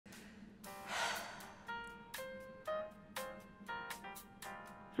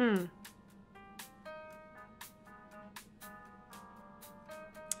I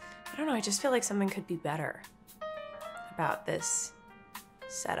don't know, I just feel like something could be better about this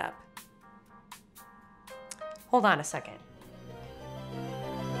setup. Hold on a second.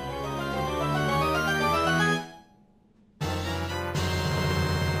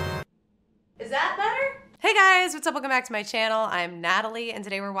 Is that better? Hey guys, what's up? Welcome back to my channel. I'm Natalie, and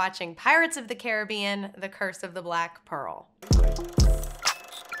today we're watching Pirates of the Caribbean, The Curse of the Black Pearl.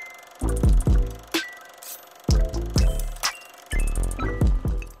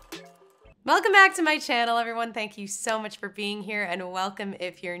 Welcome back to my channel, everyone. Thank you so much for being here, and welcome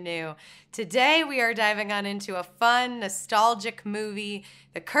if you're new. Today we are diving on into a fun, nostalgic movie,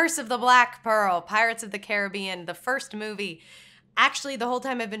 The Curse of the Black Pearl, Pirates of the Caribbean, the first movie. Actually, the whole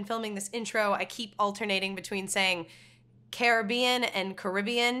time I've been filming this intro, I keep alternating between saying Caribbean and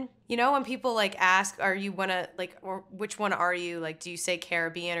Caribbean. You know, when people like ask, are you or which one are you? Like, do you say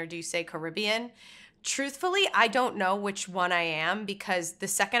Caribbean or do you say Caribbean? Truthfully, I don't know which one I am, because the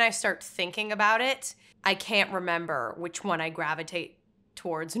second I start thinking about it, I can't remember which one I gravitate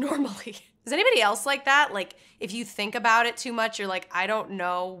towards normally. Is anybody else like that? Like, if you think about it too much, you're like, I don't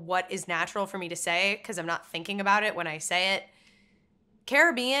know what is natural for me to say because I'm not thinking about it when I say it.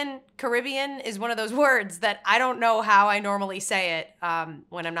 Caribbean is one of those words that I don't know how I normally say it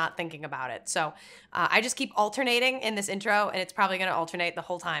when I'm not thinking about it. So I just keep alternating in this intro, and it's probably gonna alternate the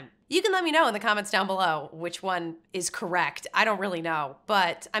whole time. You can let me know in the comments down below which one is correct. I don't really know,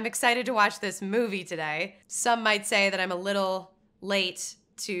 but I'm excited to watch this movie today. Some might say that I'm a little late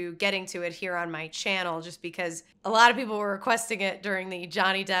to getting to it here on my channel just because a lot of people were requesting it during the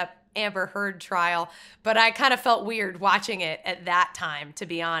Johnny Depp Amber Heard trial, but I kind of felt weird watching it at that time, to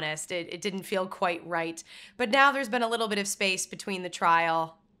be honest. It didn't feel quite right. But now there's been a little bit of space between the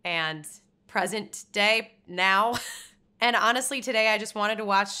trial and present day now. And honestly, today I just wanted to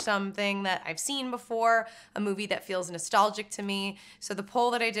watch something that I've seen before, a movie that feels nostalgic to me. So the poll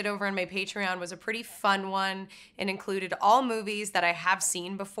that I did over on my Patreon was a pretty fun one. It included all movies that I have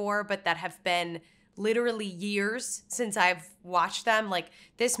seen before, but that have been literally years since I've watched them. Like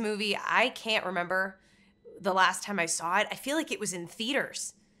this movie, I can't remember the last time I saw it. I feel like it was in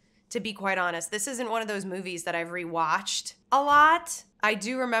theaters, to be quite honest. This isn't one of those movies that I've rewatched a lot. I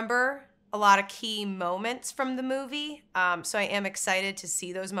do remember a lot of key moments from the movie, so I am excited to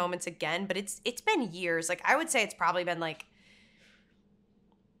see those moments again, but it's been years. Like I would say it's probably been like,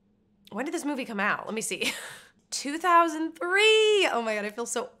 when did this movie come out? Let me see. 2003. Oh my God, I feel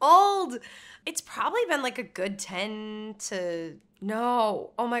so old. It's probably been like a good 10 to,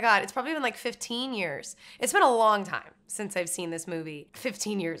 no, oh my God, it's probably been like 15 years. It's been a long time since I've seen this movie.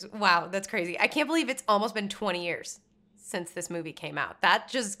 15 years, wow, that's crazy. I can't believe it's almost been 20 years since this movie came out. That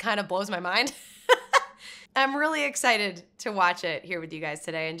just kind of blows my mind. I'm really excited to watch it here with you guys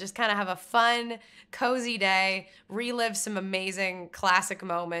today and just kind of have a fun, cozy day, relive some amazing classic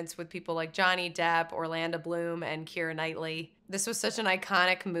moments with people like Johnny Depp, Orlando Bloom, and Keira Knightley. This was such an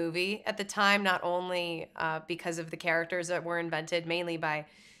iconic movie at the time, not only because of the characters that were invented, mainly by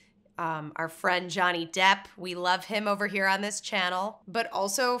our friend Johnny Depp. We love him over here on this channel, but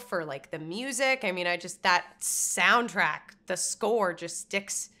also for like the music. I mean, that soundtrack, the score just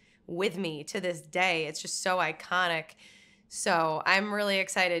sticks with me to this day. It's just so iconic. So I'm really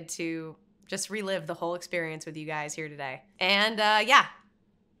excited to just relive the whole experience with you guys here today. And yeah,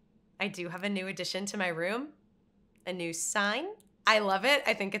 I do have a new addition to my room, a new sign. I love it.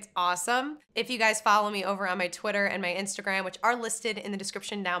 I think it's awesome. If you guys follow me over on my Twitter and my Instagram, which are listed in the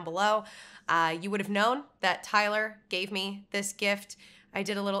description down below, you would have known that Tyler gave me this gift. I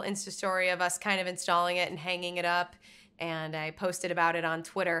did a little Insta story of us kind of installing it and hanging it up, and I posted about it on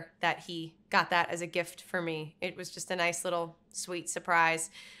Twitter that he got that as a gift for me. It was just a nice little sweet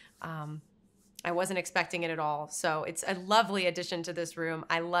surprise. I wasn't expecting it at all. So it's a lovely addition to this room.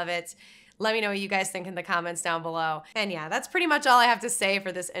 I love it. Let me know what you guys think in the comments down below. And yeah, that's pretty much all I have to say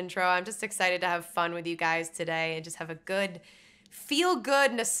for this intro. I'm just excited to have fun with you guys today and just have a good,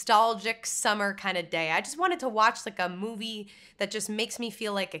 feel-good, nostalgic summer kind of day. I just wanted to watch like a movie that just makes me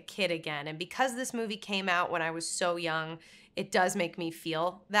feel like a kid again. And because this movie came out when I was so young, it does make me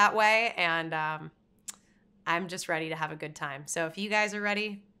feel that way. And I'm just ready to have a good time. So if you guys are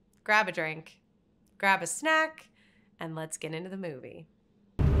ready, grab a drink, grab a snack, and let's get into the movie.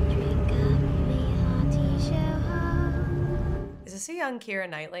 Is this a young Keira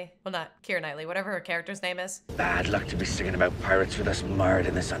Knightley? Well, not Keira Knightley, whatever her character's name is. Bad luck to be singing about pirates with us mired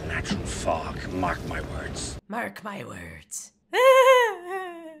in this unnatural fog. Mark my words. Mark my words.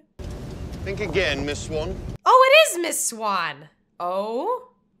 Think again, Miss Swan. Oh, it is Miss Swan.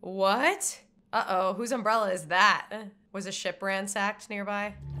 Oh, what? Uh-oh, whose umbrella is that? Was a ship ransacked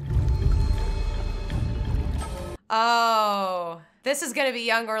nearby? Oh, this is gonna be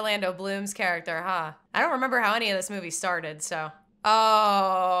young Orlando Bloom's character, huh? I don't remember how any of this movie started, so.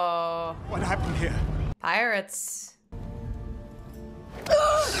 Oh. What happened here? Pirates.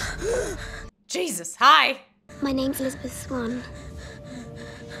 Jesus, hi. My name's Elizabeth Swan.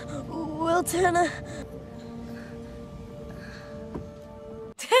 Will Turner.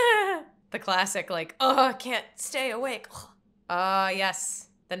 The classic, like, oh, I can't stay awake. Yes,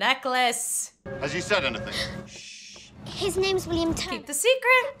 the necklace. Has he said anything? His name's William Turner. Keep the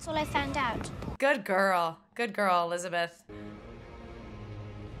secret. That's all I found out. Good girl, Elizabeth.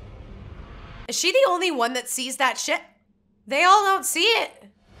 Is she the only one that sees that shit? They all don't see it.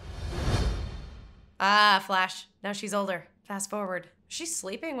 Ah, Flash. Now she's older. Fast forward. She's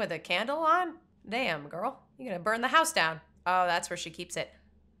sleeping with a candle on? Damn, girl. You're gonna burn the house down. Oh, that's where she keeps it.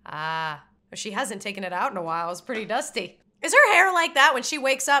 Ah, she hasn't taken it out in a while. It's pretty dusty. Is her hair like that when she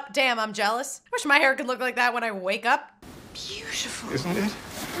wakes up? Damn, I'm jealous. I wish my hair could look like that when I wake up. Beautiful. Isn't it?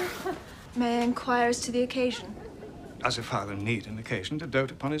 May I inquire as to the occasion? Does a father need an occasion to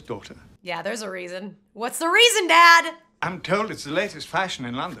dote upon his daughter? Yeah, there's a reason. What's the reason, Dad? I'm told it's the latest fashion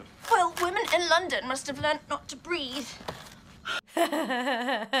in London. Well, women in London must have learnt not to breathe.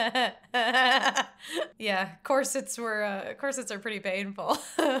 Yeah, corsets are pretty painful.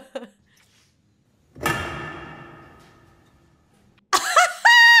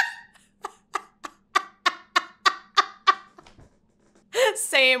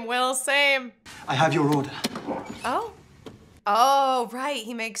 Same, Will, same. I have your order. Oh. Oh, right,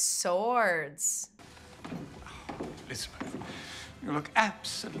 he makes swords. Elizabeth, you look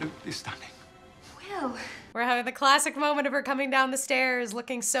absolutely stunning. Will. We're having the classic moment of her coming down the stairs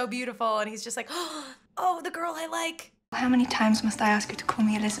looking so beautiful, and he's just like, oh, the girl I like. How many times must I ask you to call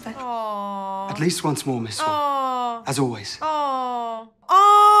me Elizabeth? Aww. At least once more, Miss Swan. Aww. As always. Aww.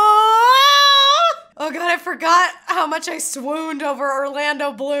 Aww. Oh God, I forgot how much I swooned over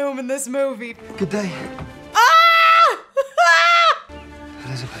Orlando Bloom in this movie. Good day. Ah!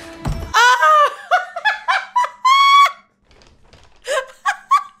 Elizabeth. Ah!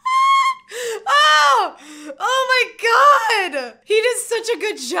 Oh my God! He does such a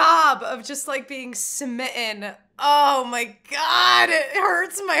good job of just like being smitten. Oh my God, it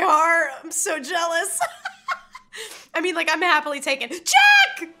hurts my heart. I'm so jealous. I mean, like, I'm happily taken.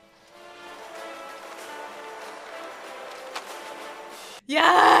 Jack!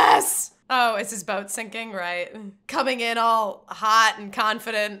 Yes! Oh, is his boat sinking? Right. Coming in all hot and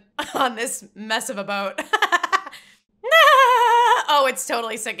confident on this mess of a boat. Oh, it's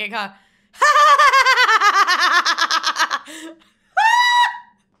totally sinking, huh?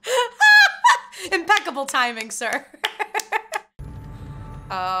 Impeccable timing, sir.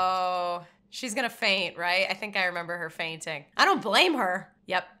 Oh, she's gonna faint, right? I think I remember her fainting. I don't blame her.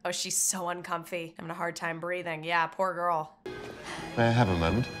 Yep. Oh, she's so uncomfy. Having a hard time breathing. Yeah, poor girl. May I have a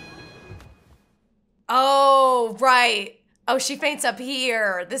moment? Oh, right. Oh, she faints up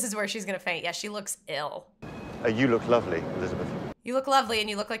here. This is where she's gonna faint. Yeah, she looks ill. You look lovely, Elizabeth. You look lovely and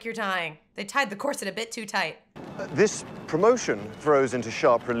you look like you're dying. They tied the corset a bit too tight. This promotion throws into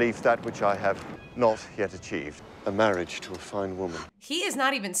sharp relief that which I have not yet achieved. A marriage to a fine woman. He is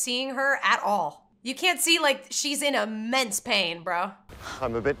not even seeing her at all. You can't see, like, she's in immense pain, bro.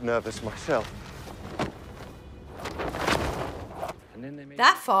 I'm a bit nervous myself.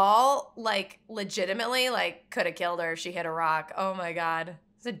 That fall, like, legitimately, like, could have killed her if she hit a rock. Oh my God.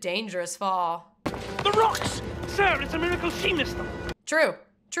 It's a dangerous fall. The rocks! Sir, it's a miracle she missed them. True.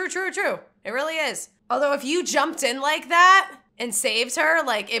 True, true, true. It really is. Although if you jumped in like that and saved her,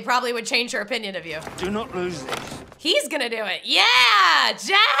 like, it probably would change her opinion of you. Do not lose this. He's gonna do it. Yeah,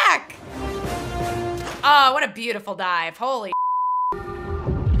 Jack! Oh, what a beautiful dive. Holy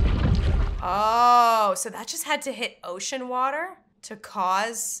Oh, so that just had to hit ocean water to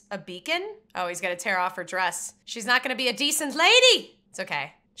cause a beacon? Oh, he's gonna tear off her dress. She's not gonna be a decent lady. It's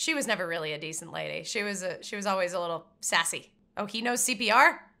okay. She was never really a decent lady. She was always a little sassy. Oh, he knows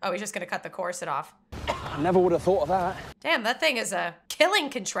CPR? Oh, he's just gonna cut the corset off. I never would have thought of that. Damn, that thing is a killing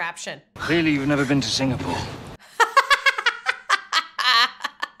contraption. Clearly you've never been to Singapore.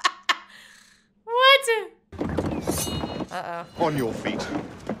 What? Uh-oh. On your feet.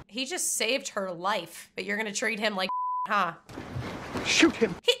 He just saved her life, but you're gonna treat him like huh? Shoot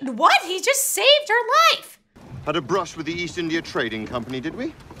him. What? He just saved her life! Had a brush with the East India Trading Company, did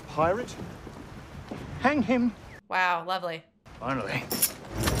we? Pirate? Hang him. Wow, lovely. Finally.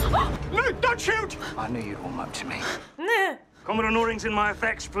 No, don't shoot! I knew you'd warm up to me. Nah. Commodore Norring's in my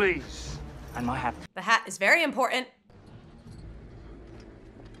effects, please. And my hat. The hat is very important.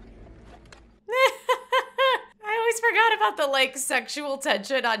 about the like sexual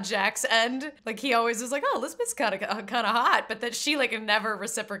tension on Jack's end. Like he always was like, oh, Elizabeth's kind of hot, but that she like never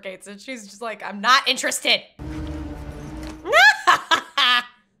reciprocates it. She's just like, I'm not interested.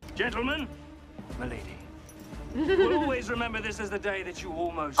 Gentlemen, my lady. We'll always remember this as the day that you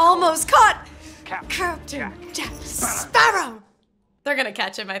almost caught Captain Jack Sparrow. They're gonna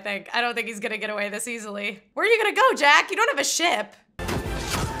catch him, I think. I don't think he's gonna get away this easily. Where are you gonna go, Jack? You don't have a ship.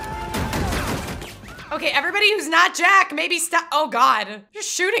 Okay, everybody who's not Jack, maybe stop. Oh God, just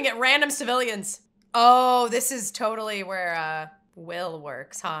shooting at random civilians. Oh, this is totally where Will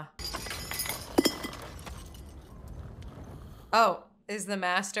works, huh? Oh, is the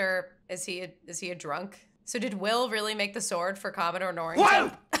master, is he a drunk? So did Will really make the sword for Commodore Norrington?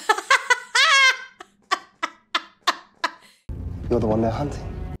 Whoa! You're the one they're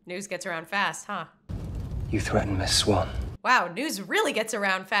hunting. News gets around fast, huh? You threatened Miss Swan. Wow, news really gets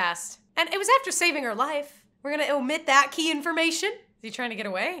around fast. And it was after saving her life. We're gonna omit that key information? Is he trying to get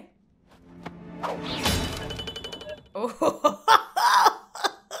away? Oh.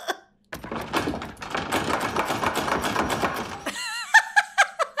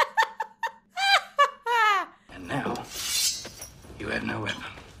 And now, you have no weapon.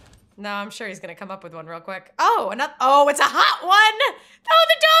 No, I'm sure he's gonna come up with one real quick. Oh, another, oh, it's a hot one! Oh,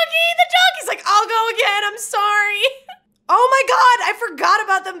 the doggy's like, I'll go again, I'm sorry. Oh my God, I forgot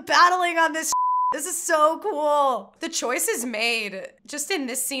about them battling on this. This is so cool. The choices made just in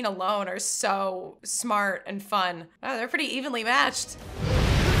this scene alone are so smart and fun. Oh, they're pretty evenly matched.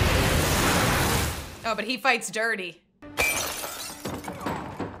 Oh, but he fights dirty.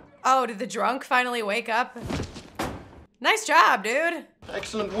 Oh, did the drunk finally wake up? Nice job, dude.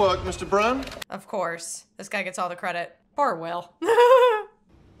 Excellent work, Mr. Brown. Of course. This guy gets all the credit. Poor Will.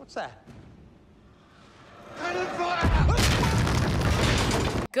 What's that?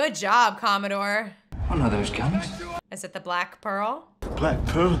 Good job, Commodore. One of those guns. Is it the Black Pearl? Black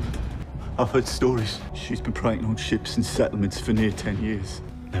Pearl? I've heard stories. She's been preying on ships and settlements for near 10 years.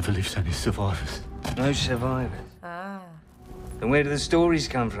 Never leaves any survivors. No survivors. Ah. Then where do the stories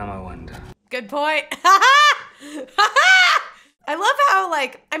come from, I wonder? Good point. I love how,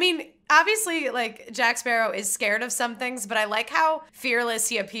 like, I mean, obviously, like, Jack Sparrow is scared of some things, but I like how fearless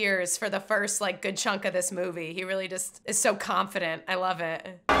he appears for the first, like, good chunk of this movie. He really just is so confident. I love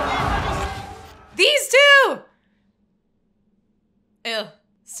it. These two! Ew.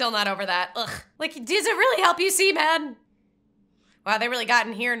 Still not over that. Ugh. Like, does it really help you see, man? Wow, they really got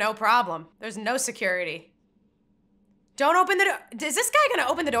in here, no problem. There's no security. Don't open the door. Is this guy gonna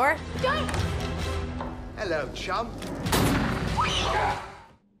open the door? Don't. Hello, chum.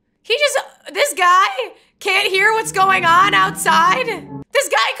 He just, this guy can't hear what's going on outside. This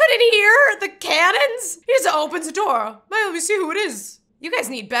guy couldn't hear the cannons. He just opens the door. Let me see who it is. You guys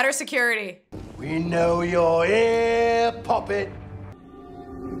need better security. We know you're here, Poppet.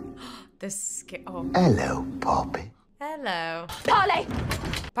 This, oh. Hello, Poppet. Hello. Parley!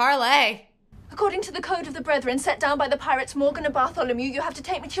 Parlay. According to the code of the Brethren set down by the pirates Morgan and Bartholomew, you have to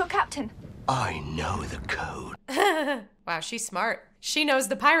take me to your captain. I know the code. Wow, she's smart. She knows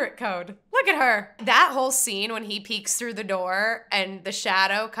the pirate code. Look at her. That whole scene when he peeks through the door and the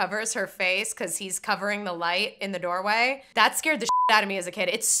shadow covers her face because he's covering the light in the doorway, that scared the shit out of me as a kid.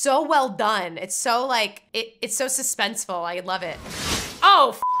 It's so well done. It's so like, it's so suspenseful. I love it.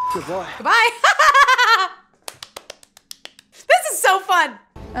 Oh, Goodbye. goodbye. This is so fun.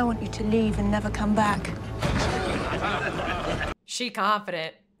 I want you to leave and never come back. She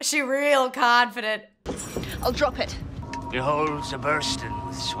confident. She real confident. I'll drop it. Your holes are bursting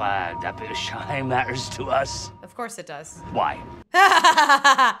with swag. That bit of shine matters to us. Of course it does. Why?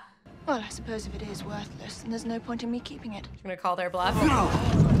 Well, I suppose if it is worthless, then there's no point in me keeping it. I'm gonna call their bluff.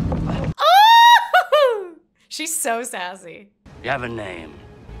 Oh! She's so sassy. You have a name.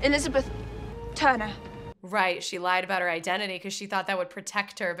 Elizabeth Turner. Right, she lied about her identity because she thought that would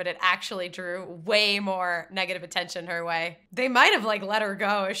protect her, but it actually drew way more negative attention her way. They might have like let her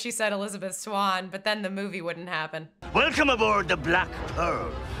go if she said Elizabeth Swan, but then the movie wouldn't happen. Welcome aboard the Black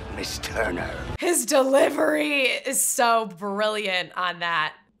Pearl, Miss Turner. His delivery is so brilliant on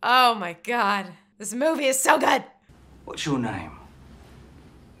that. Oh my God, this movie is so good. What's your name?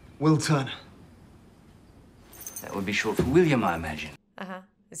 Will Turner. That would be short for William, I imagine. Uh-huh.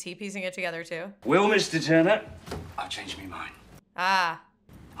 Is he piecing it together too? Well, Mr. Turner, I've changed my mind. Ah,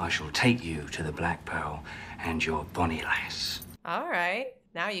 I shall take you to the Black Pearl and your bonny lass. all right.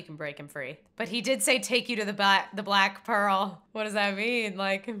 Now you can break him free. But he did say take you to the Black Pearl. What does that mean?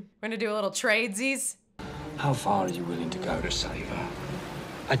 Like, we're gonna do a little tradesies? How far are you willing to go to save her?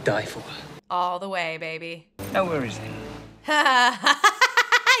 I'd die for her. All the way, baby. Now, where is he?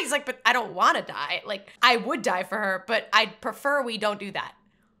 He's like, like, but I don't want to die. Like, I would die for her, but I'd prefer we don't do that.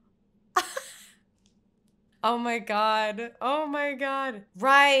 Oh my God. Oh my God.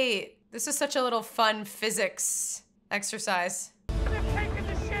 Right. This is such a little fun physics exercise.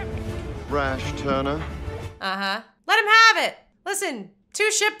 Rash, Turner. Uh-huh. Let him have it. Listen,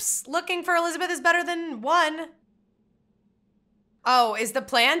 2 ships looking for Elizabeth is better than 1. Oh, is the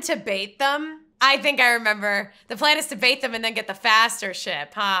plan to bait them? I think I remember. The plan is to bait them and then get the faster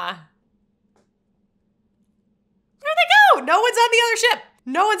ship, huh? Where'd they go? No one's on the other ship.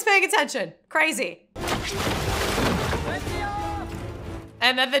 No one's paying attention. Crazy.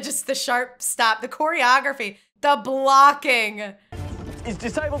 And then the sharp stop, the choreography, the blocking. He's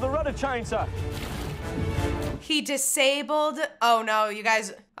disabled the rudder chain, sir. He disabled, oh no, you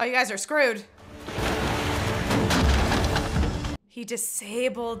guys are screwed. He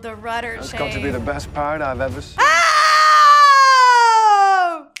disabled the rudder chain. That's got to be the best part I've ever seen. Oh!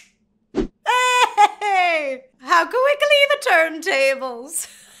 Hey! How quickly the turntables.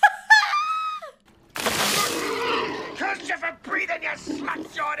 Curse you for breathing, you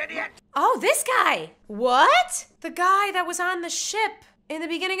slut-jawed idiot! Oh, this guy. What? The guy that was on the ship in the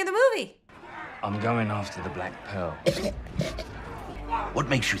beginning of the movie. I'm going after the Black Pearl. What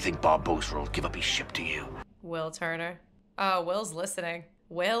makes you think Barbossa will give up his ship to you? Will Turner. Oh, Will's listening.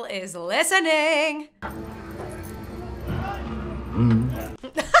 Will is listening.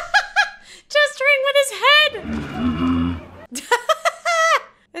 Gesturing with his head.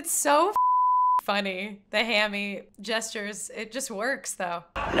 It's so funny. The hammy gestures. It just works, though.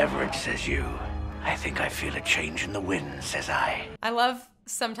 Leverage, says you. I think I feel a change in the wind, says I. I love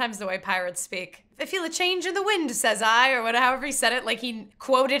sometimes the way pirates speak. I feel a change in the wind, says I, or whatever, however he said it, like he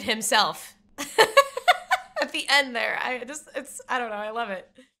quoted himself. At the end there. I don't know, I love it.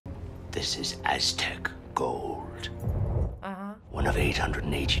 This is Aztec gold. Uh-huh. One of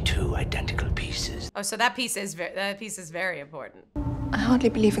 882 identical pieces. Oh, so that piece is very important. I hardly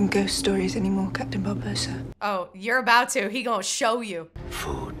believe in ghost stories anymore, Captain Barbossa. Oh, you're about to. He gonna show you.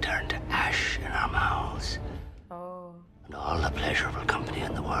 Food turned to ash in our mouths. Oh. And all the pleasurable company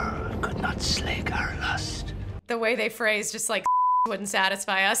in the world could not slake our lust. The way they phrase just like wouldn't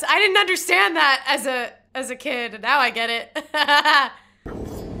satisfy us. I didn't understand that as a kid. Now I get it.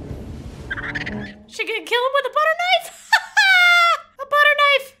 She gonna kill him with a butter knife? A butter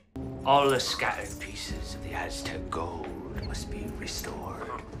knife! All the scattered pieces of the Aztec gold must be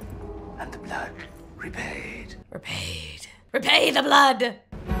restored, and the blood repaid. Repaid. Repay the blood!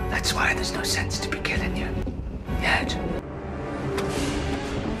 That's why there's no sense to be killing you. Yet.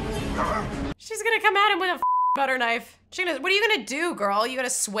 She's gonna come at him with a butter knife. What are you gonna do, girl? You gonna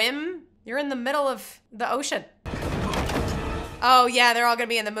swim? You're in the middle of the ocean. Oh yeah, they're all gonna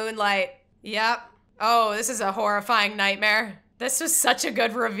be in the moonlight. Yep. Oh, this is a horrifying nightmare. This was such a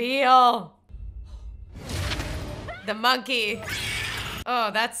good reveal. The monkey.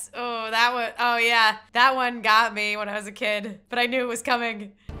 Oh, that one. Oh yeah, that one got me when I was a kid, but I knew it was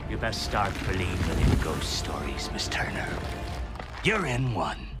coming. You best start believing in ghost stories, Miss Turner. You're in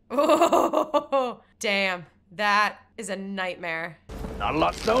one. Oh, damn. That is a nightmare. Not a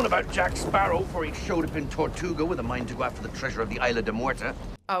lot's known about Jack Sparrow, for he showed up in Tortuga with a mind to go after the treasure of the Isla de Muerta.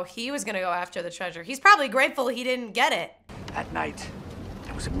 Oh, he was gonna go after the treasure. He's probably grateful he didn't get it. That night,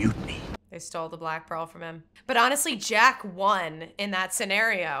 there was a mutiny. They stole the Black Pearl from him. But honestly, Jack won in that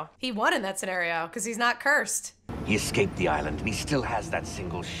scenario. He won in that scenario because he's not cursed. He escaped the island, and he still has that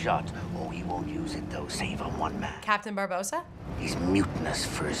single shot. Oh, he won't use it, though, save on one man. Captain Barbossa? He's mutinous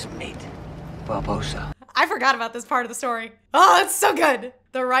for his mate, Barbossa. I forgot about this part of the story. Oh, it's so good.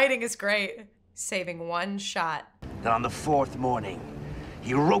 The writing is great. Saving one shot. Then on the 4th morning,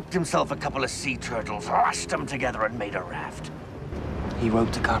 he roped himself a couple of sea turtles, lashed them together, and made a raft. He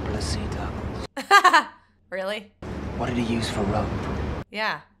roped a couple of sea turtles. Really? What did he use for rope?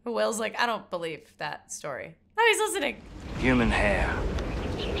 Yeah. Will's like, I don't believe that story. Oh, he's listening. Human hair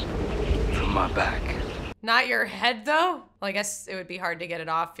from my back. Not your head, though? Well, I guess it would be hard to get it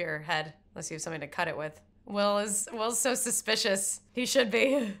off your head unless you have something to cut it with. Will's so suspicious. He should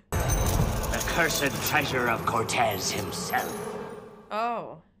be. The cursed treasure of Cortez himself.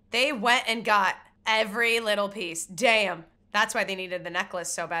 Oh. They went and got every little piece. Damn. That's why they needed the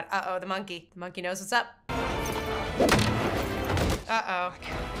necklace so bad. Uh-oh, the monkey. The monkey knows what's up. Uh-oh.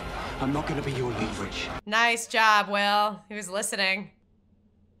 I'm not gonna be your leverage. Nice job, Will. He was listening.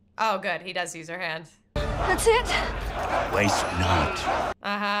 Oh, good. He does use her hand. That's it? Waste not.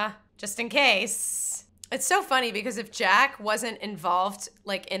 Uh-huh. Just in case. It's so funny because if Jack wasn't involved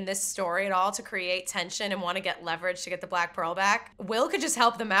like in this story at all to create tension and want to get leverage to get the Black Pearl back, Will could just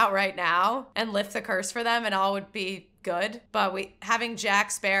help them out right now and lift the curse for them and all would be good, but having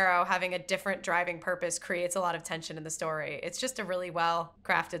Jack Sparrow having a different driving purpose creates a lot of tension in the story. It's just a really well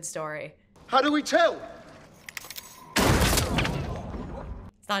crafted story. How do we tell?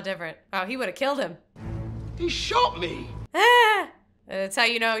 It's not different. Oh, he would have killed him. He shot me! That's how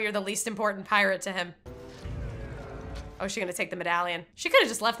you know you're the least important pirate to him. Oh, she's gonna take the medallion. She could have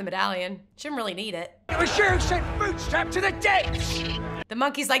just left the medallion. She didn't really need it. It was you who sent Bootstrap to the depths! The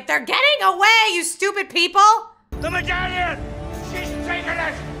monkey's like, they're getting away, you stupid people! The medallion! She's taken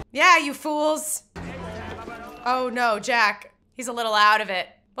it! Yeah, you fools. Oh no, Jack. He's a little out of it.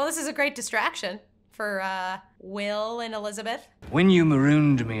 Well, this is a great distraction for Will and Elizabeth. When you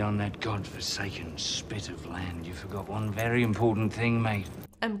marooned me on that godforsaken spit of land, you forgot one very important thing, mate.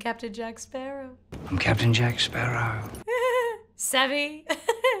 I'm Captain Jack Sparrow. I'm Captain Jack Sparrow. Sevy.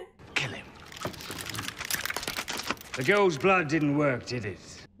 Kill him. The girl's blood didn't work, did it?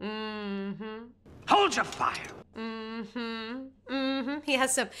 Mm-hmm. Hold your fire. Mm-hmm. Mm-hmm. He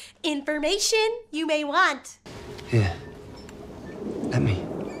has some information you may want. Here. Let me.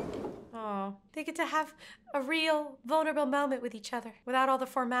 Oh, they get to have a real vulnerable moment with each other without all the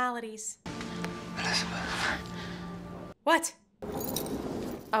formalities. Elizabeth. What?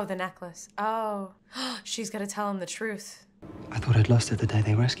 Oh, the necklace. Oh, she's gonna tell him the truth. I thought I'd lost it the day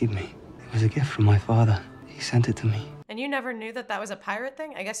they rescued me. It was a gift from my father. He sent it to me. And you never knew that was a pirate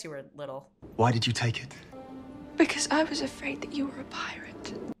thing? I guess you were little. Why did you take it? Because I was afraid that you were a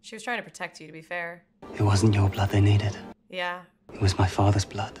pirate. She was trying to protect you, to be fair. It wasn't your blood they needed. Yeah, It was my father's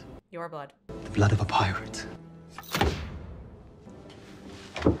blood. your blood. The blood of a pirate.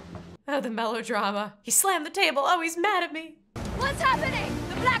 Oh, the melodrama. He slammed the table. Oh, he's mad at me. What's happening?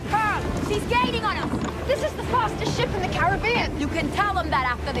 The Black Pearl! She's gaining on us! This is the fastest ship in the Caribbean! You can tell them that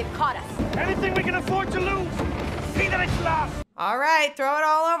after they've caught us. Anything we can afford to lose. See that it's lost. All right, throw it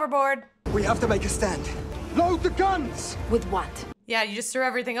all overboard. We have to make a stand. Load the guns! With what? Yeah, you just threw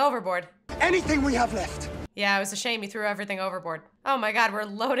everything overboard. Anything we have left. Yeah, it was a shame you threw everything overboard. Oh my God, we're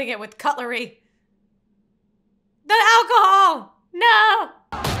loading it with cutlery. The alcohol! No!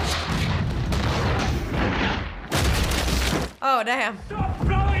 Oh, damn. Stop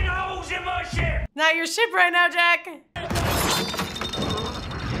blowing holes in my ship. Not your ship right now, Jack.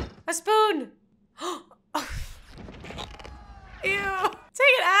 A spoon. Ew. Take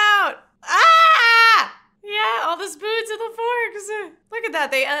it out. Ah! Yeah, all the spoons and the forks. Look at that.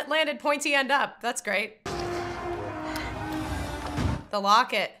 They landed pointy end up. That's great. The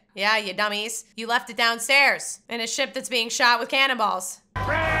locket. Yeah, you dummies. You left it downstairs in a ship that's being shot with cannonballs. Bring me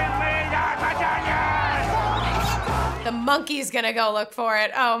that medallion. The monkey's gonna go look for it.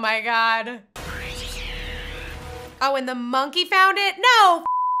 Oh my God. Oh, and the monkey found it? No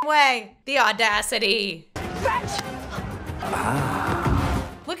way. The audacity.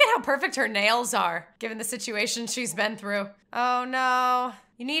 Look at how perfect her nails are, given the situation she's been through. Oh no.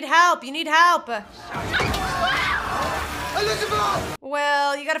 You need help. You need help. Elizabeth!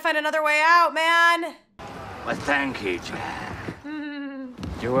 Well, you gotta find another way out, man. Well, thank you, Jack.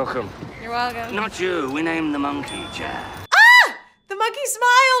 You're welcome. You're welcome. Not you. We named the monkey Jack. Ah! The monkey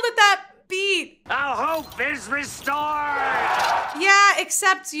smiled at that beat. Our hope is restored. Yeah,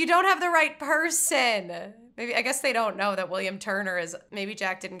 except you don't have the right person. Maybe, I guess they don't know that William Turner is, maybe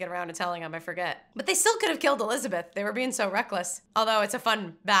Jack didn't get around to telling him, I forget. But they still could have killed Elizabeth. They were being so reckless. Although it's a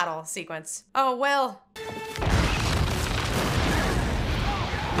fun battle sequence. Oh, Will.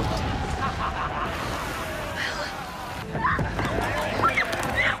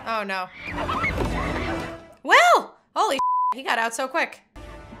 Oh no. Will! Holy he got out so quick.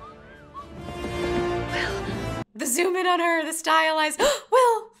 Will. The zoom in on her, the stylized,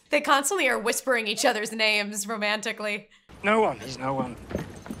 Will! They constantly are whispering each other's names romantically. No one. He's no one.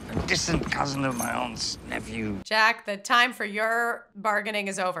 A distant cousin of my aunt's nephew. Jack, the time for your bargaining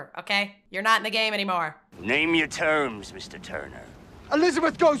is over, okay? You're not in the game anymore. Name your terms, Mr. Turner.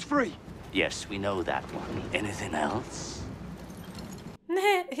 Elizabeth goes free. Yes, we know that one. Anything else?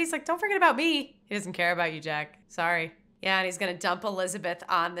 He's like, don't forget about me. He doesn't care about you, Jack. Sorry. Yeah, and he's gonna dump Elizabeth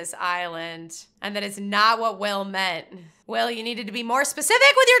on this island. And that is not what Will meant. Will, you needed to be more specific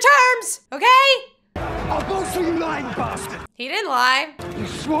with your terms, okay? I'll go see you lying, bastard. He didn't lie. You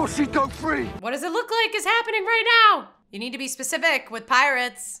swore she'd go free. What does it look like is happening right now? You need to be specific with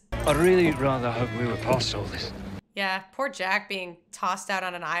pirates. I'd really rather hope we were past all this. Yeah, poor Jack being tossed out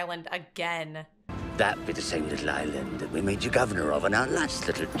on an island again. That be the same little island that we made you governor of on our last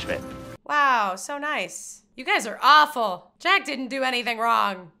little trip. Wow, so nice. You guys are awful. Jack didn't do anything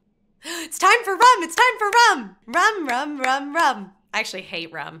wrong. It's time for rum! It's time for rum! Rum, rum, rum, rum. I actually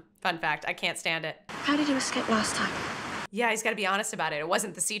hate rum. Fun fact, I can't stand it. How did you escape last time? Yeah, he's gotta be honest about it. It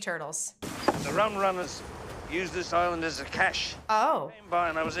wasn't the sea turtles. The rum runners Used this island as a cache. Oh. Came by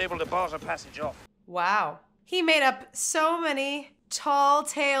and I was able to barter passage off. Wow. He made up so many tall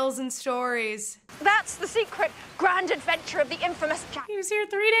tales and stories. That's the secret grand adventure of the infamous Jack. He was here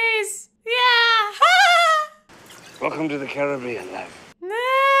 3 days. Yeah. Welcome to the Caribbean, love.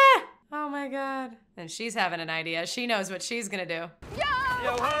 Nah. Oh my God. And she's having an idea. She knows what she's gonna do. Yo!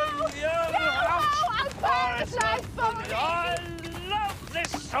 Yo ho! Yo ho! A pirate's life for me! I love this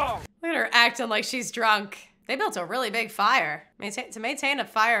song! Look at her acting like she's drunk. They built a really big fire. To maintain a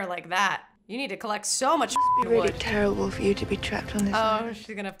fire like that, you need to collect so much wood. It's really terrible for you to be trapped on this island. Oh,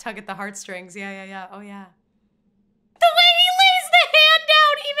 she's gonna tug at the heartstrings. Yeah. Oh, yeah. The way he lays the hand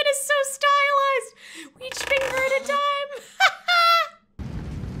down even is so stylized. Each finger at a time.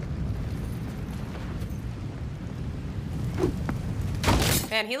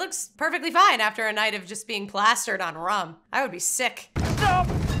 Man, he looks perfectly fine after a night of just being plastered on rum. I would be sick. Stop!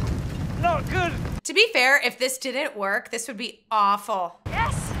 Not good! To be fair, if this didn't work, this would be awful.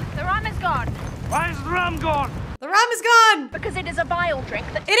 Yes, the rum is gone. Why is the rum gone? The rum is gone! Because it is a vile drink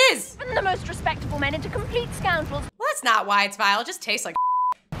that It is! turns the most respectable men into complete scoundrels. Well, that's not why it's vile. It just tastes like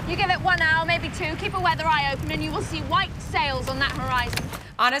You give it 1 hour, maybe 2, keep a weather eye open, and you will see white sails on that horizon.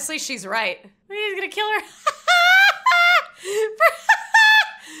 Honestly, she's right. He's gonna kill her.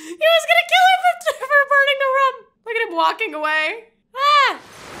 He was gonna kill her for burning the rum. Look at him walking away. Ah!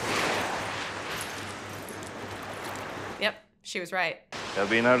 Yep, she was right. There'll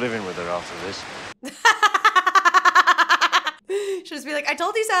be no living with her after this. She'll just be like, I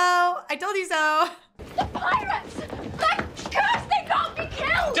told you so. I told you so. The pirates! They're cursed! They can't be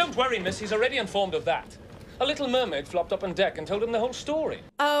killed! Don't worry, miss. He's already informed of that. A little mermaid flopped up on deck and told him the whole story.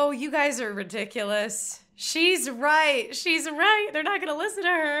 Oh, you guys are ridiculous. She's right. She's right. They're not gonna listen to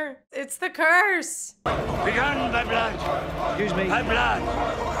her. It's the curse. Begun by blood. Excuse me. By blood.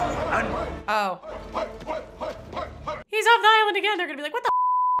 Oh. He's off the island again. They're gonna be like, what the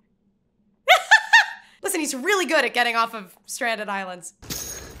Listen, he's really good at getting off of stranded islands.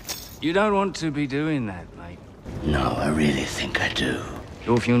 You don't want to be doing that, mate. No, I really think I do.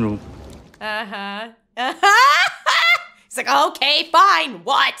 Your funeral. Uh-huh. He's like, okay, fine.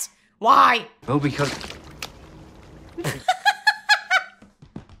 What? Why? Well, because... His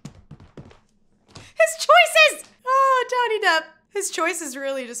choices! Oh, Johnny Depp. His choices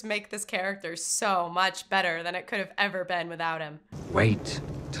really just make this character so much better than it could have ever been without him. Wait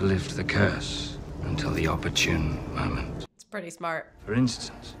to lift the curse until the opportune moment. It's pretty smart. For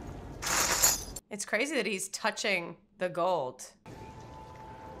instance, It's crazy that he's touching the gold.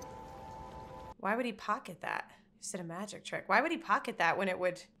 Why would he pocket that? He just did a magic trick. Why would he pocket that when it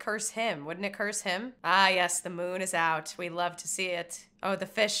would curse him? Wouldn't it curse him? Ah, yes, the moon is out. We love to see it. Oh, the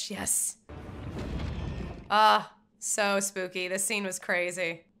fish, yes. Ah, so spooky. This scene was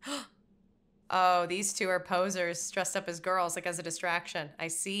crazy. Oh, these two are posers dressed up as girls, like as a distraction. I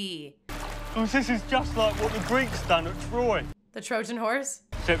see. Oh, this is just like what the Greeks done at Troy. The Trojan horse?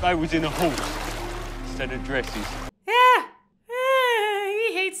 Except they was in a horse instead of dresses. Yeah.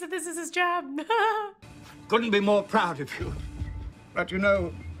 He hates that this is his job. Couldn't be more proud of you. But you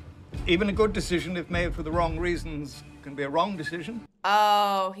know, even a good decision, if made for the wrong reasons, can be a wrong decision.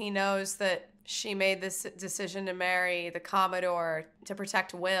 Oh, he knows that she made this decision to marry the Commodore to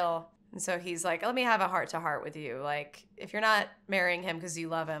protect Will. And so he's like, let me have a heart-to-heart with you. Like, if you're not marrying him because you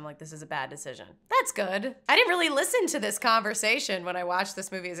love him, like, this is a bad decision. That's good. I didn't really listen to this conversation when I watched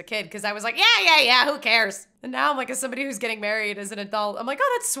this movie as a kid because I was like, yeah, who cares? And now I'm like, as somebody who's getting married as an adult, I'm like,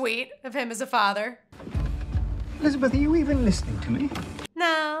 oh, that's sweet of him as a father. Elizabeth, are you even listening to me?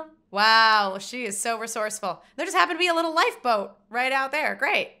 No. Wow, she is so resourceful. There just happened to be a little lifeboat right out there.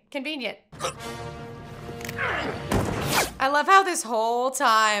 Great. Convenient. I love how this whole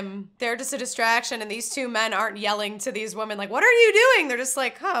time they're just a distraction and these two men aren't yelling to these women like, what are you doing? They're just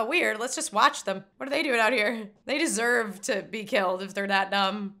like, huh, weird. Let's just watch them. What are they doing out here? They deserve to be killed if they're that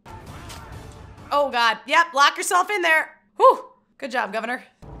dumb. Oh God, yep, lock yourself in there. Whew, good job, Governor.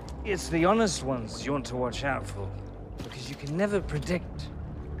 It's the honest ones you want to watch out for, because you can never predict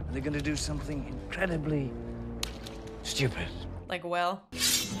when they're going to do something incredibly stupid. Like Will?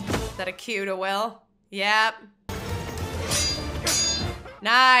 Is that a cue to Will? Yep.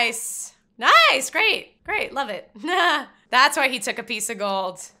 Nice. Nice, great, love it. That's why he took a piece of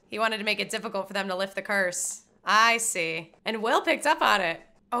gold. He wanted to make it difficult for them to lift the curse. I see. And Will picked up on it.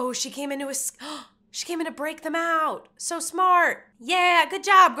 Oh, she came in to break them out. So smart. Yeah, good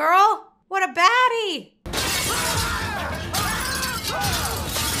job, girl. What a baddie.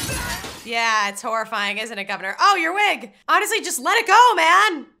 Yeah, it's horrifying, isn't it, Governor? Oh, your wig. Honestly, just let it go,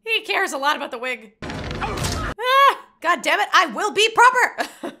 man. He cares a lot about the wig. Ah, God damn it, I will be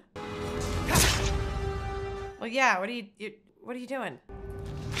proper. Well, yeah, what are you doing?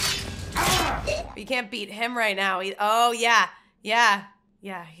 You can't beat him right now. Oh, yeah. Yeah.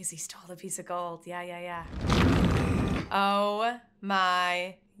 Yeah, he stole the piece of gold. Yeah. Oh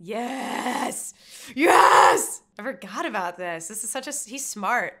my, yes! Yes! I forgot about this. This is such a, he's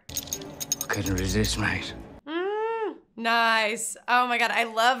smart. I couldn't resist, mate. Nice. Oh my God, I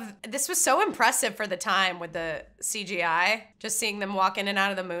love, this was so impressive for the time with the CGI. Just seeing them walk in and out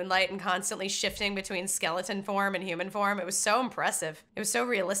of the moonlight and constantly shifting between skeleton form and human form. It was so impressive. It was so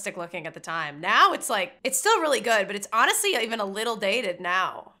realistic looking at the time. Now it's like, it's still really good, but it's honestly even a little dated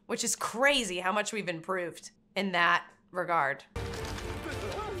now, which is crazy how much we've improved in that regard.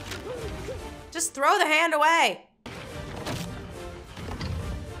 Just throw the hand away.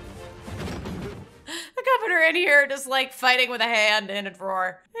 The governor in here just like fighting with a hand in a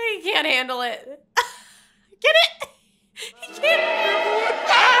drawer. He can't handle it. Get it? He can't handle it.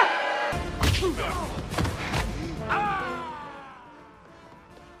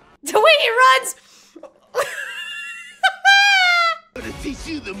 The way he runs. I'm gonna teach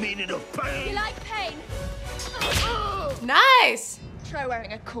you the meaning of pain. You like pain? Nice. Try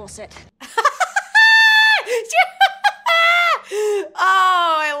wearing a corset.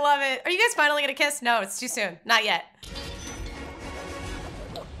 Oh, I love it. Are you guys finally gonna kiss? No, it's too soon. Not yet.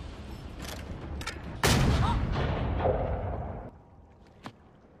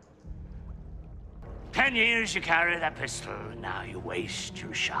 10 years you carry that pistol, now you waste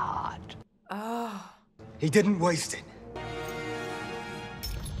your shot. Oh. He didn't waste it.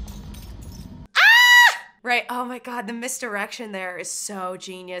 Right, oh my God, the misdirection there is so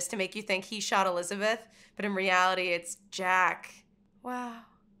genius to make you think he shot Elizabeth, but in reality, it's Jack. Wow.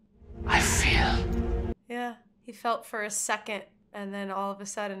 I feel. Yeah, he felt for a second, and then all of a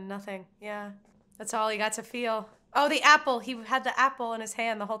sudden, nothing. Yeah, that's all he got to feel. Oh, the apple. He had the apple in his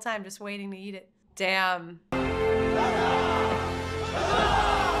hand the whole time, just waiting to eat it. Damn.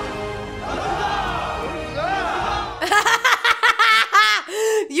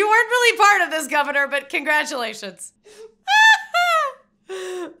 You weren't really part of this, Governor, but congratulations.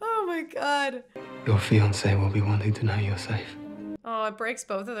 Oh my God. Your fiancé will be wanting to know you're safe. Oh, it breaks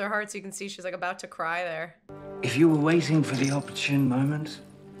both of their hearts. You can see she's like about to cry there. If you were waiting for the opportune moment,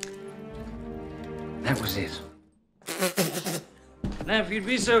 that was it. Now, if you'd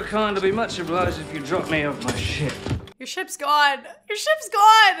be so kind, I'd be much obliged if you dropped me off my ship. Your ship's gone. Your ship's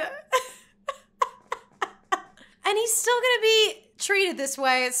gone. And he's still gonna be treated this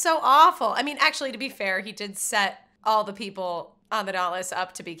way. It's so awful. I mean, actually, to be fair, he did set all the people on the Nautilus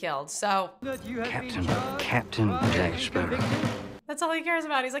up to be killed, so. Captain Jack Sparrow. That's all he cares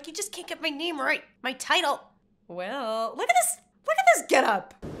about. He's like, you just can't get my name right. My title. Well, look at this get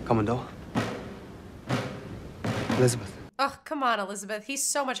up. Commodore. Elizabeth. Oh, come on, Elizabeth. He's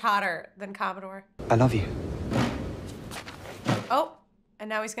so much hotter than Commodore. I love you. Oh, and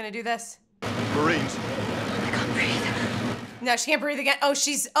now he's gonna do this. Marines. I can't breathe. No, she can't breathe again. Oh,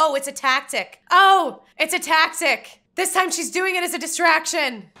 oh, it's a tactic. Oh, it's a tactic. This time she's doing it as a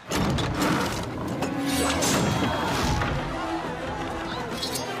distraction.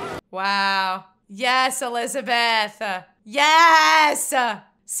 Wow. Yes, Elizabeth. Yes.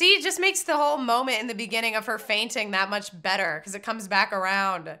 See, it just makes the whole moment in the beginning of her fainting that much better because it comes back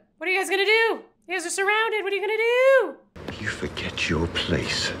around. What are you guys gonna do? You guys are surrounded. What are you gonna do? You forget your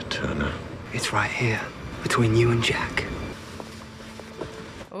place, Turner. It's right here, between you and Jack.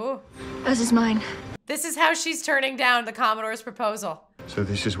 Oh. This is mine. This is how she's turning down the Commodore's proposal. So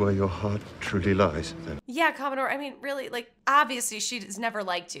this is where your heart truly lies, then? Yeah, Commodore, I mean, really, like, obviously she's never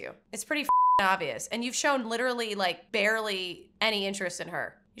liked you. It's pretty obvious. And you've shown literally, like, barely any interest in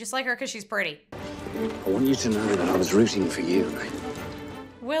her. You just like her because she's pretty. I want you to know that I was rooting for you, mate.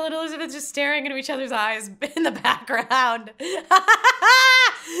 Will and Elizabeth just staring into each other's eyes in the background.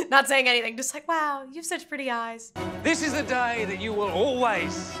 Not saying anything, just like, wow, you have such pretty eyes. This is the day that you will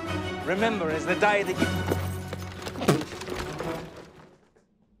always remember as the day that you...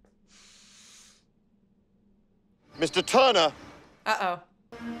 Mr. Turner! Uh-oh.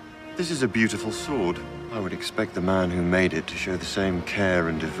 This is a beautiful sword. I would expect the man who made it to show the same care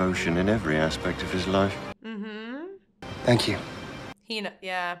and devotion in every aspect of his life. Mm-hmm. Thank you.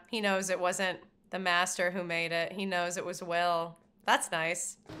 Yeah, he knows it wasn't the master who made it. He knows it was Will. That's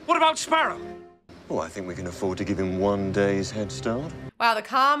nice. What about Sparrow? Oh, I think we can afford to give him one day's head start. Wow, the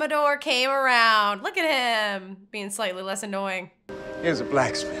Commodore came around. Look at him, being slightly less annoying. Here's a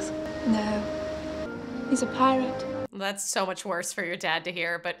blacksmith. No. He's a pirate. That's so much worse for your dad to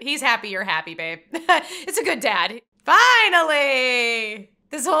hear, but he's happy you're happy, babe. It's a good dad. Finally!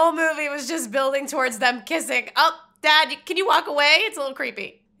 This whole movie was just building towards them kissing. Oh, Dad, can you walk away? It's a little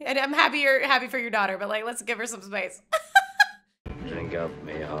creepy. And I'm happy you're happy for your daughter, but like, let's give her some space. Drink up,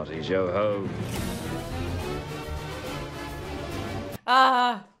 me hearties, yo-ho.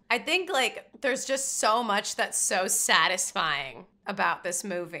 I think like there's just so much that's so satisfying about this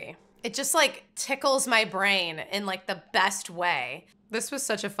movie. It just like tickles my brain in like the best way. This was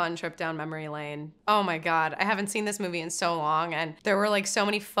such a fun trip down memory lane. Oh my God, I haven't seen this movie in so long, and there were like so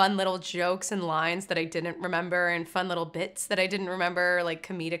many fun little jokes and lines that I didn't remember and fun little bits that I didn't remember like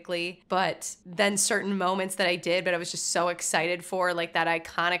comedically, but then certain moments that I did, but I was just so excited for, like that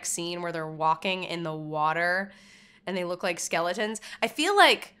iconic scene where they're walking in the water and they look like skeletons. I feel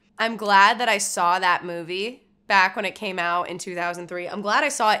like I'm glad that I saw that movie back when it came out in 2003. I'm glad I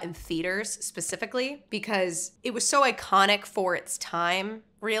saw it in theaters specifically because it was so iconic for its time,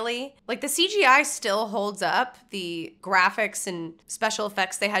 really. Like the CGI still holds up. The graphics and special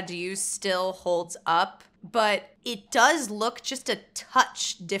effects they had to use still holds up, but it does look just a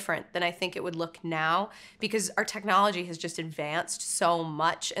touch different than I think it would look now because our technology has just advanced so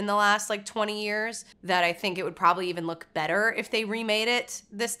much in the last like 20 years that I think it would probably even look better if they remade it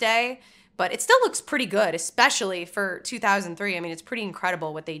this day. But it still looks pretty good, especially for 2003. I mean, it's pretty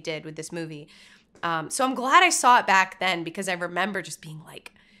incredible what they did with this movie. So I'm glad I saw it back then because I remember just being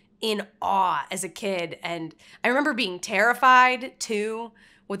like in awe as a kid. And I remember being terrified too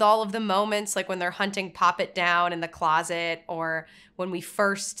with all of the moments, like when they're hunting Poppet down in the closet or when we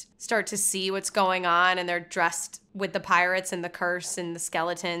first start to see what's going on and they're dressed with the pirates and the curse and the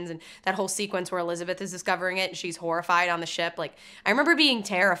skeletons and that whole sequence where Elizabeth is discovering it and she's horrified on the ship. Like, I remember being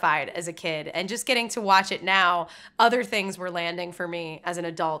terrified as a kid and just getting to watch it now. Other things were landing for me as an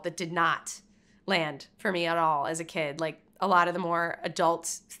adult that did not land for me at all as a kid. Like, a lot of the more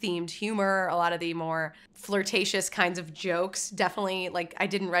adult-themed humor, a lot of the more flirtatious kinds of jokes. Definitely, like, I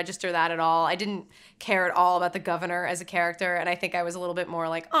didn't register that at all. I didn't care at all about the governor as a character, and I think I was a little bit more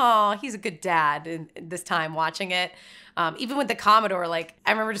like, oh, he's a good dad in this time watching it. Even with the Commodore, like,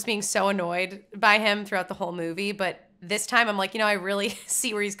 I remember just being so annoyed by him throughout the whole movie, but this time I'm like, you know, I really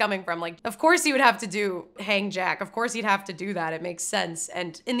see where he's coming from. Like, of course he would have to hang Jack. Of course he'd have to do that. It makes sense.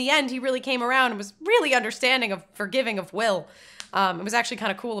 And in the end, he really came around and was really understanding of forgiving of Will. It was actually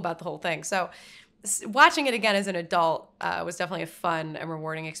kind of cool about the whole thing. So watching it again as an adult was definitely a fun and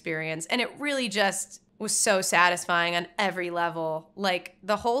rewarding experience. And it really just was so satisfying on every level. Like,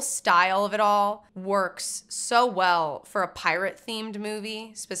 the whole style of it all works so well for a pirate-themed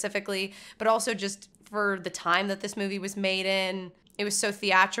movie specifically, but also just for the time that this movie was made in. It was so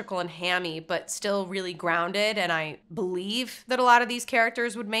theatrical and hammy, but still really grounded. And I believe that a lot of these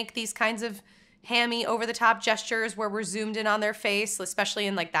characters would make these kinds of hammy, over-the-top gestures where we're zoomed in on their face, especially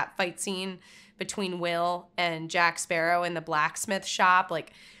in like that fight scene between Will and Jack Sparrow in the blacksmith shop.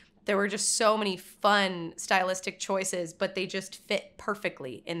 Like, there were just so many fun stylistic choices, but they just fit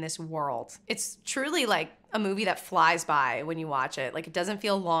perfectly in this world. It's truly like a movie that flies by when you watch it. Like, it doesn't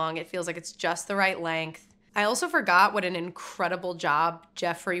feel long. It feels like it's just the right length. I also forgot what an incredible job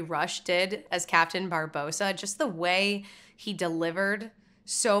Jeffrey Rush did as Captain Barbossa. Just the way he delivered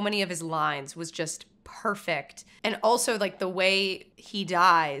so many of his lines was just perfect. And also like the way he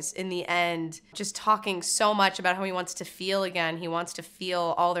dies in the end, just talking so much about how he wants to feel again. He wants to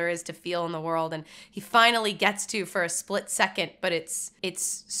feel all there is to feel in the world. And he finally gets to for a split second, but it's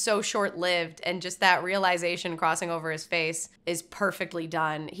so short-lived. And just that realization crossing over his face is perfectly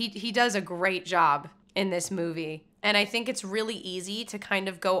done. He does a great job in this movie. And I think it's really easy to kind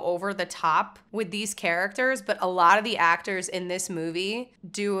of go over the top with these characters, but a lot of the actors in this movie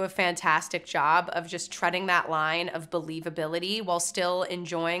do a fantastic job of just treading that line of believability while still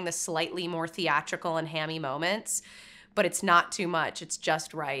enjoying the slightly more theatrical and hammy moments. But it's not too much. It's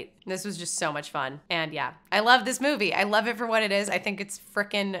just right. This was just so much fun. And yeah, I love this movie. I love it for what it is. I think it's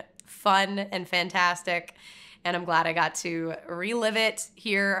freaking fun and fantastic. And I'm glad I got to relive it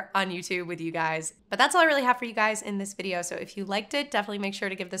here on YouTube with you guys. But that's all I really have for you guys in this video. So if you liked it, definitely make sure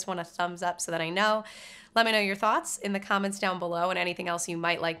to give this one a thumbs up so that I know. Let me know your thoughts in the comments down below and anything else you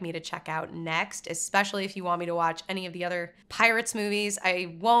might like me to check out next, especially if you want me to watch any of the other Pirates movies.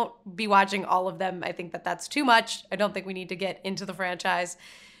 I won't be watching all of them. I think that that's too much. I don't think we need to get into the franchise.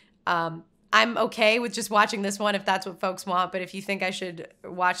 I'm okay with just watching this one if that's what folks want, but if you think I should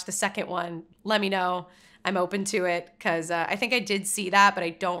watch the second one, let me know. I'm open to it because I think I did see that, but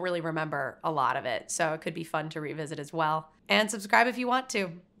I don't really remember a lot of it. So it could be fun to revisit as well. And subscribe if you want to.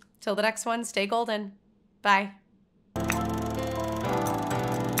 Till the next one, stay golden. Bye.